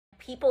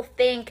people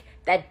think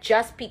that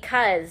just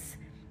because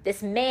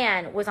this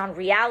man was on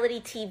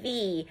reality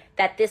TV,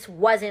 that this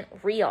wasn't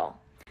real,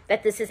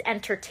 that this is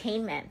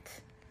entertainment.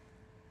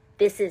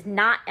 This is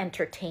not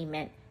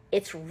entertainment.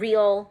 It's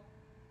real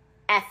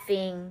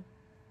effing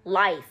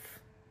life.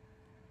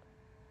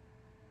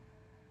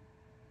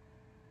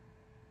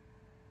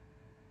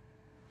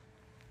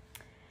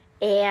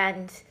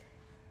 And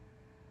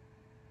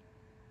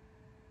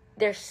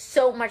there's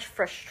so much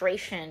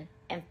frustration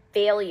and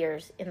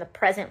failures in the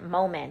present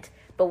moment,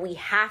 but we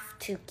have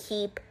to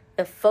keep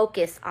the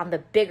focus on the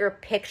bigger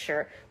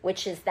picture,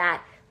 which is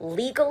that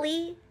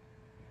legally,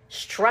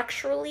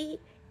 structurally,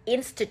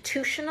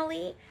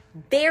 institutionally,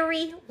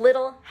 very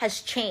little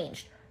has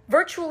changed.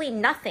 Virtually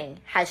nothing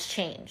has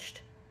changed.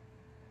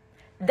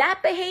 That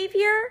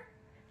behavior,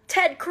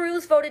 Ted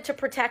Cruz voted to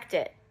protect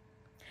it.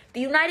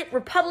 The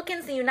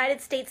Republicans in the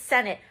United States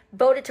Senate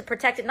voted to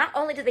protect it. Not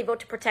only did they vote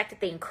to protect it,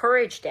 they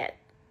encouraged it.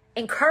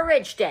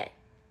 Encouraged it.